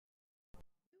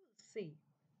C.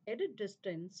 Edit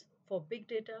distance for big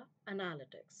data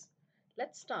analytics.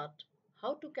 Let's start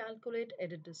how to calculate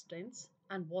edit distance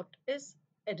and what is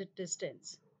edit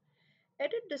distance.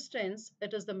 Edit distance,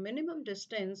 it is the minimum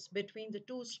distance between the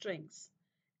two strings.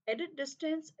 Edit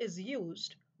distance is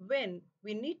used when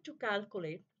we need to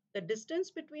calculate the distance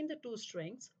between the two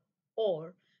strings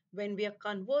or when we are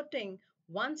converting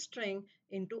one string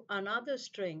into another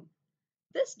string.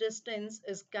 This distance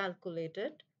is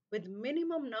calculated with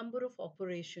minimum number of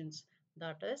operations,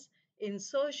 that is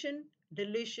insertion,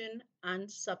 deletion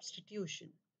and substitution.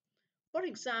 For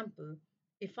example,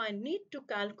 if I need to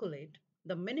calculate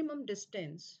the minimum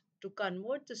distance to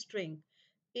convert the string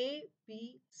A,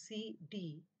 B, C,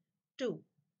 D to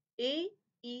A,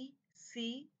 E,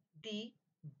 C, D,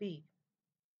 B.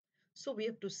 So we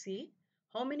have to see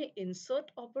how many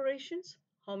insert operations,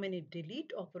 how many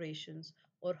delete operations,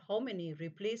 or how many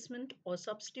replacement or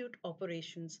substitute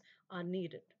operations are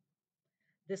needed.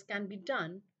 This can be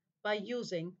done by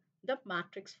using the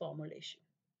matrix formulation.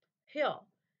 Here,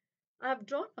 I have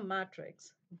drawn a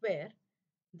matrix where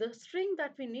the string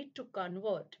that we need to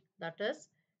convert, that is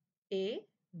A,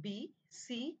 B,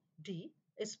 C, D,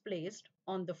 is placed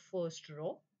on the first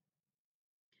row,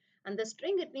 and the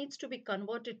string it needs to be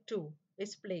converted to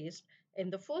is placed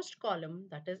in the first column,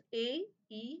 that is A,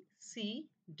 E, C,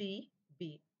 D,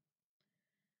 B.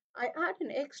 I add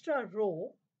an extra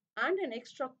row and an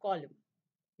extra column.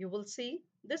 You will see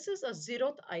this is a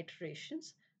zeroth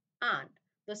iterations and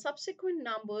the subsequent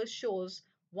number shows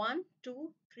 1,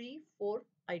 2, 3, 4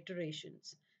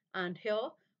 iterations. And here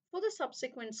for the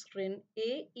subsequent string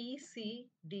A, E, C,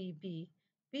 D, B,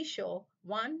 we show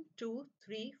 1, 2,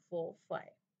 3, 4, 5.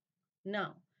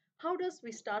 Now, how does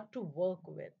we start to work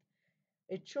with?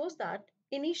 It shows that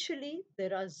initially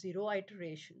there are 0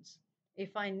 iterations.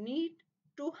 If I need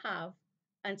to have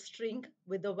a string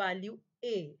with the value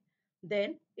A,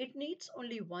 then it needs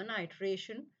only one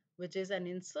iteration, which is an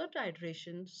insert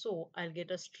iteration. So I'll get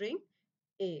a string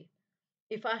A.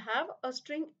 If I have a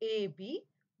string AB,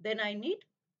 then I need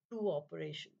two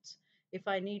operations. If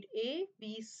I need A,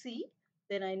 B, C,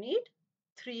 then I need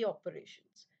three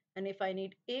operations. And if I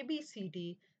need A, B, C,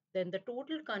 D, then the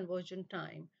total conversion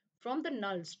time from the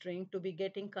null string to be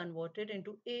getting converted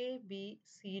into A, B,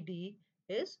 C, D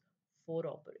is 4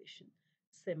 operations.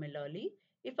 Similarly,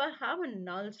 if I have a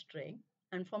null string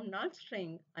and from null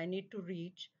string I need to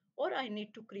reach or I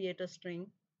need to create a string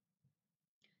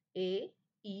A,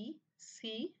 E,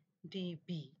 C, D,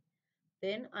 B.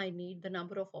 Then I need the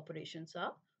number of operations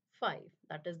are 5.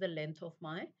 That is the length of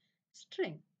my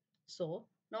string. So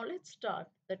now let's start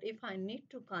that if I need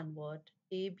to convert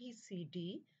A, B, C,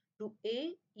 D to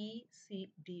A, E,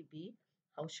 C, D, B,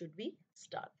 how should we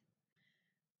start?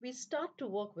 We start to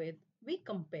work with, we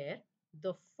compare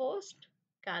the first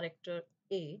character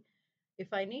A.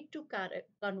 If I need to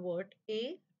convert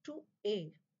A to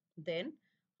A, then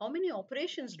how many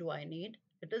operations do I need?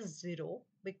 It is 0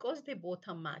 because they both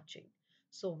are matching.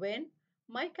 So when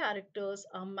my characters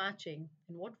are matching,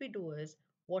 and what we do is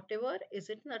whatever is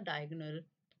in the diagonal,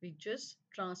 we just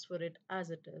transfer it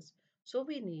as it is. So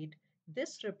we need,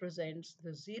 this represents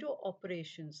the 0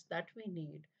 operations that we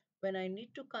need when I need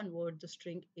to convert the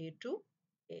string A to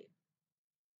A.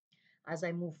 As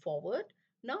I move forward,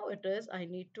 now it is I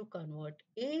need to convert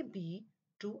AB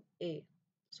to A.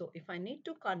 So if I need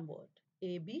to convert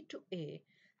AB to A,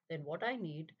 then what I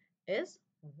need is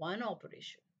one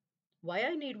operation. Why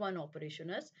I need one operation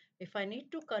is if I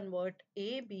need to convert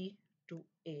AB to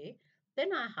A,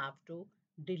 then I have to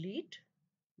delete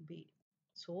B.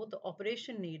 So the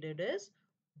operation needed is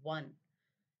 1.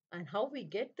 And how we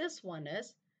get this one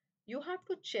is you have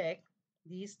to check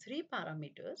these three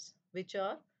parameters which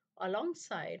are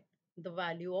alongside the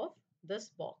value of this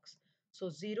box. So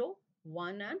 0,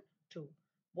 1 and 2.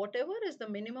 Whatever is the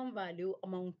minimum value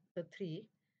among the three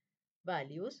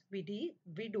values, we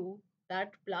do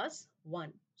that plus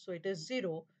 1. So it is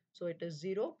 0. So it is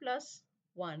 0 plus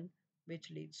 1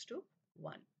 which leads to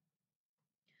 1.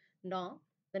 Now,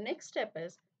 the next step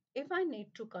is if I need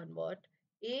to convert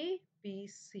A, B,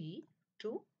 C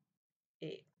to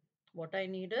A. What I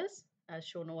need is, as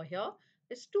shown over here,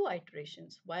 is two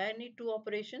iterations. Why I need two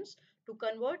operations? To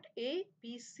convert A,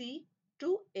 B, C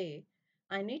to A,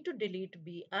 I need to delete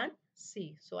B and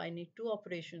C. So I need two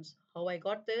operations. How I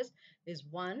got this is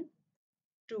 1,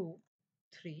 2,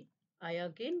 3. I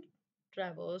again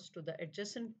traverse to the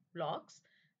adjacent blocks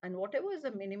and whatever is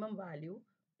the minimum value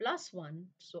plus 1.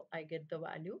 So I get the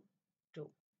value 2.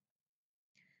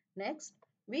 Next,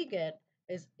 we get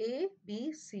is A,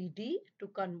 B, C, D to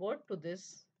convert to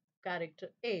this character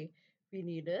A. We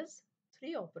need is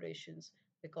three operations.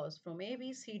 because from A,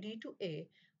 B, C, D to A,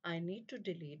 I need to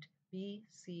delete B,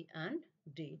 C, and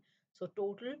D. So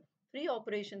total 3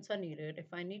 operations are needed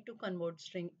if I need to convert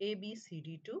string A, B, C,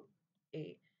 D to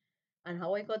A. And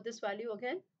how I got this value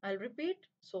again? I'll repeat.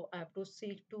 So I have to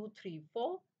see 2, 3,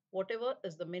 4. Whatever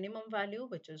is the minimum value,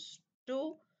 which is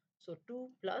 2. So 2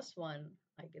 plus 1,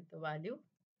 I get the value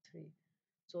 3.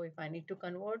 So if I need to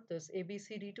convert this A, B,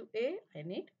 C, D to A, I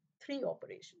need 3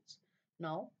 operations.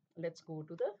 Now let's go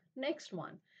to the next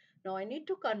one. Now I need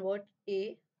to convert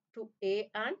A to A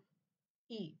and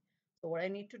E. So what I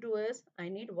need to do is I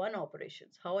need one operation.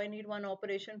 How I need one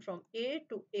operation from A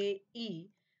to AE,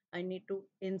 I need to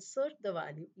insert the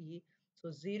value E.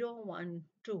 So 0, 1,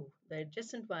 2, the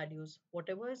adjacent values,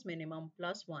 whatever is minimum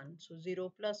plus 1. So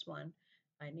 0 plus 1,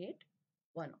 I need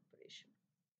one operation.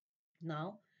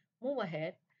 Now move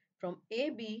ahead from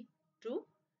AB to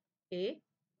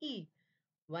AE.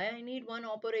 Why I need one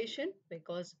operation?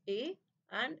 Because A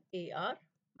and A are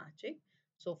matching.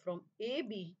 So from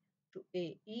AB to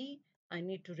AE, I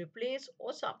need to replace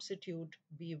or substitute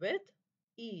B with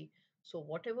E. So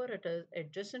whatever it is,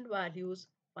 adjacent values,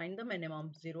 find the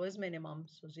minimum. 0 is minimum.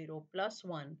 So 0 plus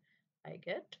 1, I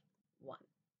get 1.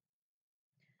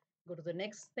 Go to the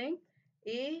next thing.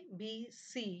 A, B,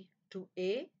 C to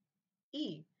A,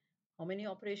 E. How many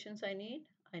operations I need?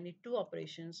 I need 2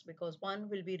 operations because one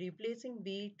will be replacing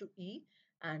B to E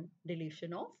and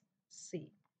deletion of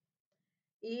C.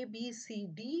 A, B, C,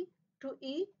 D to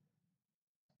E.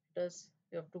 Does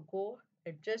you have to go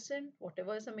adjacent,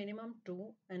 whatever is the minimum,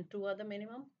 2 and 2 are the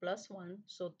minimum plus 1,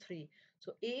 so 3.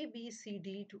 So A, B, C,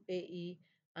 D to AE,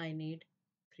 I need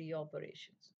 3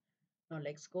 operations. Now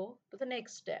let's go to the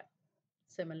next step.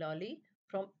 Similarly,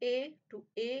 from A to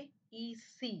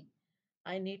AEC,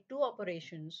 I need 2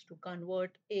 operations to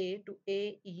convert A to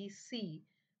AEC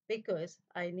because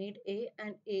I need A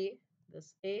and A.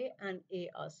 This A and A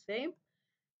are same.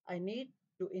 I need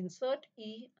to insert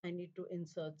E, I need to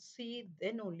insert C,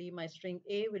 then only my string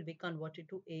A will be converted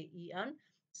to AE and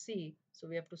C. So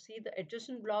we have to see the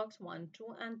adjacent blocks 1,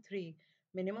 2 and 3.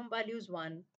 Minimum value is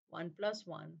 1, 1 plus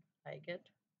 1, I get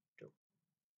 2.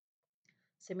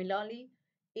 Similarly,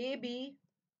 AB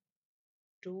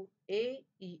to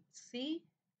AEC,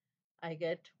 I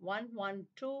get 1, 1,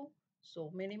 2.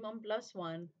 So minimum plus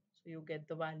 1. So you get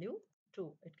the value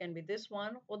 2. It can be this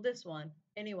one or this one.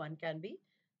 Anyone can be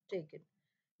taken.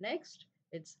 Next,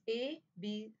 it's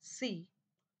ABC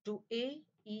to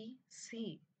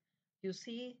AEC. You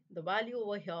see the value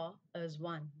over here is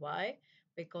 1. Why?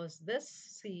 Because this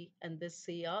C and this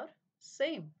C are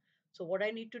same. So what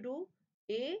I need to do,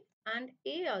 A and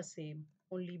A are same.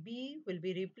 Only B will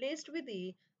be replaced with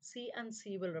E. C and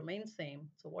C will remain same.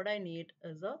 So what I need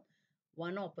is a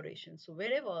one operation. So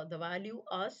wherever the value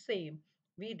are same,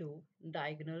 we do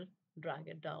diagonal, drag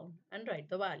it down and write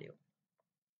the value.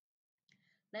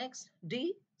 Next,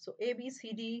 D. So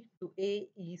ABCD to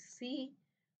AEC,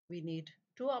 we need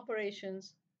 2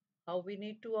 operations. How we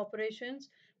need 2 operations?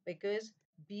 Because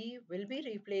B will be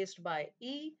replaced by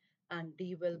E and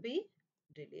D will be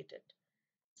deleted.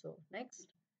 So next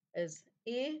is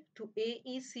A to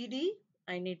AECD.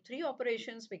 I need 3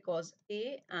 operations because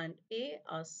A and A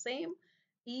are same.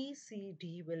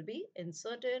 ECD will be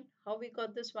inserted. How we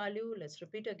got this value? Let's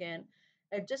repeat again.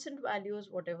 Adjacent values,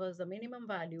 whatever is the minimum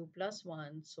value plus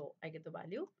 1. So I get the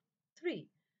value 3.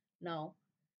 Now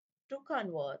to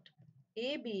convert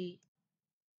AB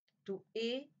to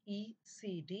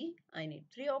AECD, I need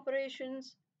 3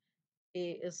 operations.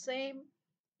 A is same.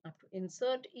 I have to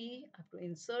insert E, I have to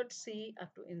insert C, I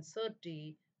have to insert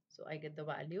D. So I get the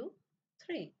value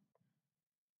 3.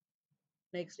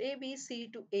 Next,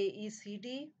 ABC to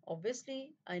AECD.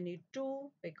 Obviously, I need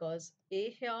 2 because A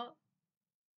here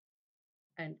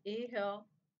and A here,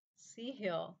 C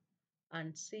here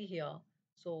and C here.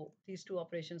 So these 2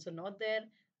 operations are not there.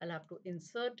 I'll have to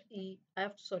insert E. I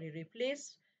have to,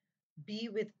 replace B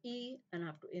with E and I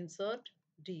have to insert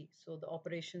D. So the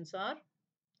operations are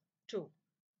 2.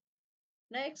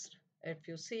 Next, if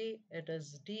you see, it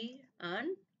is D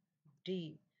and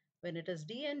D. When it is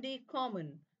D and D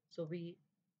common, so we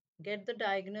get the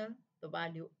diagonal, the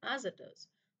value as it is.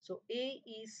 So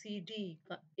AECD,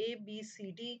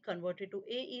 ABCD converted to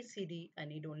AECD, I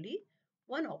need only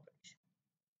one operation.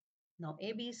 Now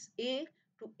A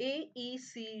to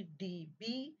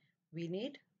AECDB, we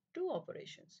need 2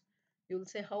 operations. You'll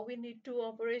say how we need 2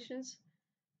 operations?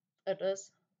 It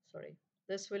is,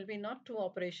 this will be not 2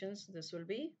 operations, this will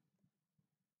be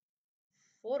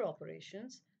 4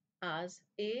 operations as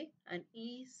A and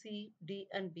E, C, D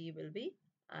and B will be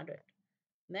added.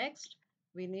 Next,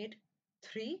 we need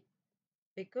 3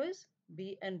 because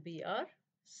B and B are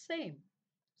same.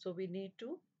 So we need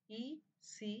to E,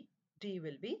 C, D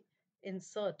will be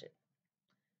inserted.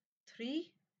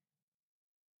 3,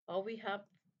 we have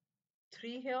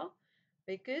 3 here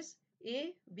because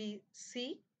A, B,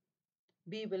 C,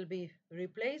 B will be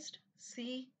replaced,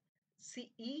 C,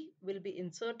 E will be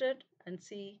inserted and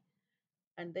C,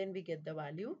 and then we get the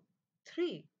value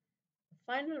 3. The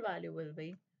final value will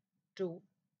be 2.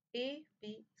 A,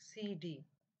 B, C, D.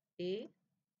 A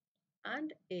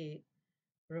and A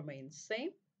remains same.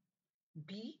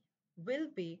 B will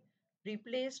be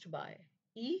replaced by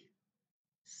E,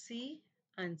 C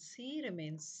and C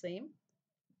remains same.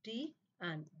 D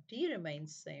and D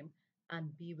remains same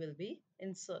and B will be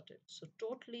inserted. So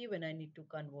totally when I need to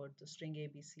convert the string A,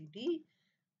 B, C, D,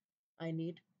 I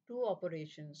need two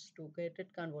operations to get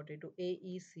it converted to A,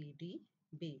 E, C, D,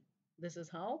 B. This is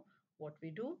how what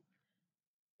we do.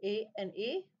 A,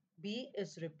 B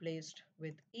is replaced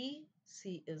with E,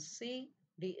 C is C,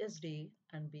 D is D,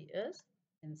 and B is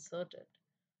inserted.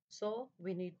 So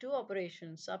we need two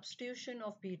operations, substitution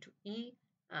of B to E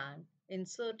and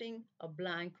inserting a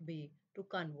blank B to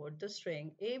convert the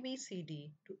string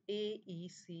ABCD to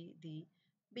AECDB.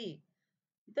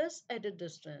 This edit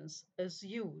distance is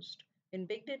used in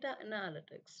big data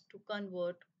analytics to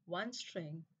convert one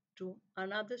string to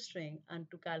another string and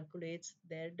to calculate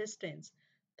their distance.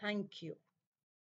 Thank you.